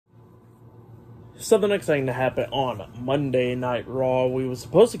So the next thing to happen on Monday Night Raw, we were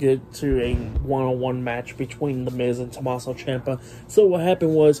supposed to get to a one-on-one match between The Miz and Tommaso Ciampa. So what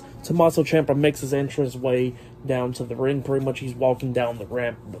happened was Tommaso Ciampa makes his entrance way down to the ring. Pretty much he's walking down the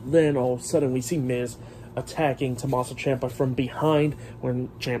ramp. But then all of a sudden we see Miz attacking Tommaso Ciampa from behind when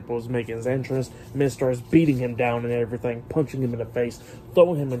Ciampa was making his entrance. Miz starts beating him down and everything, punching him in the face,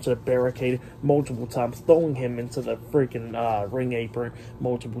 throwing him into the barricade multiple times, throwing him into the freaking ring apron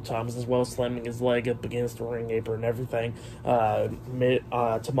multiple times as well, slamming his leg up against the ring apron and everything.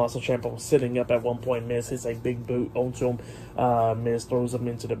 Tommaso Ciampa was sitting up at one point. Miz hits a big boot onto him. Miz throws him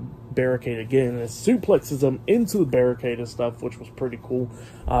into the barricade again and suplexes him into the barricade and stuff, which was pretty cool.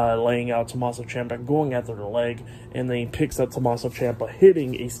 Laying out Tommaso Ciampa, going after the leg, and then he picks up Tommaso Ciampa,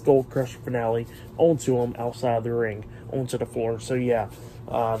 hitting a skull crusher finale onto him outside the ring, onto the floor. So yeah,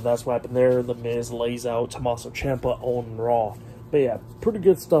 that's what happened there. The Miz lays out Tommaso Ciampa on Raw. But yeah, pretty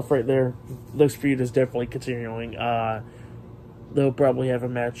good stuff right there. This feud is definitely continuing. They'll probably have a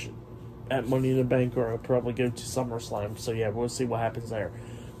match at Money in the Bank, or it'll probably go to SummerSlam. So yeah, we'll see what happens there.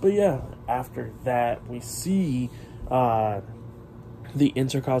 But yeah, after that, we see the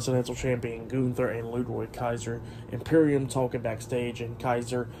Intercontinental Champion Gunther and Ludwig Kaiser Imperium talking backstage, and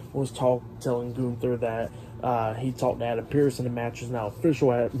Kaiser was telling Gunther that he talked to Adam Pearce, and the match is now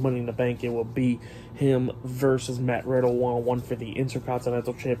official at Money in the Bank. It will be him versus Matt Riddle one-on-one for the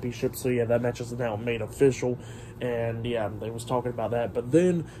Intercontinental Championship. So yeah, that match is now made official, and yeah, they was talking about that. But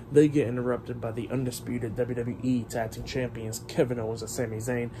then they get interrupted by the undisputed WWE Tag Team Champions Kevin Owens and Sami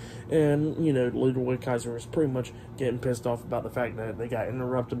Zayn, and you know, Ludwig Kaiser was pretty much getting pissed off about the fact that they got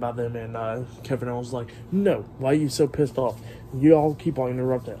interrupted by them, and Kevin Owens was like, no, why are you so pissed off? You all keep on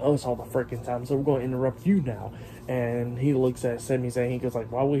interrupting us all the freaking time, so we're going to interrupt you now. And he looks at Sami Zayn, he goes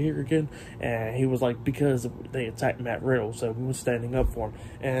like, why are we here again? And he was like, because they attacked Matt Riddle, so we were standing up for him.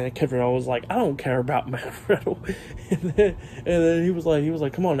 And Kevin Owens was like, I don't care about Matt Riddle. and then he was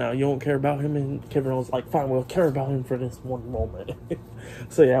like, come on now, you don't care about him? And Kevin Owens was like, fine, we'll care about him for this one moment.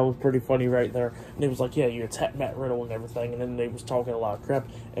 So yeah, it was pretty funny right there. And he was like, yeah, you attacked Matt Riddle and everything. And then they was talking a lot of crap.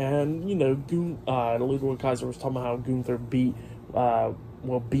 And, you know, Ludwig Kaiser was talking about how Gunther beat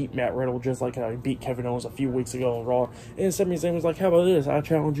Matt Riddle just like how he beat Kevin Owens a few weeks ago on Raw. And Sami Zayn was like, how about this? I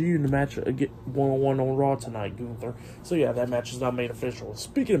challenge you in the match, get one-on-one on Raw tonight, Gunther. So yeah, that match is now made official.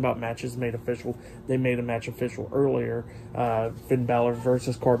 Speaking about matches made official, they made a match official earlier. Finn Balor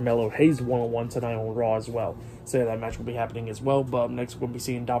versus Carmelo Hayes one-on-one tonight on Raw as well. So yeah, that match will be happening as well. But up next, we'll be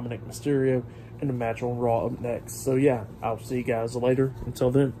seeing Dominic Mysterio in the match on Raw up next. So yeah, I'll see you guys later.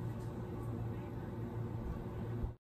 Until then.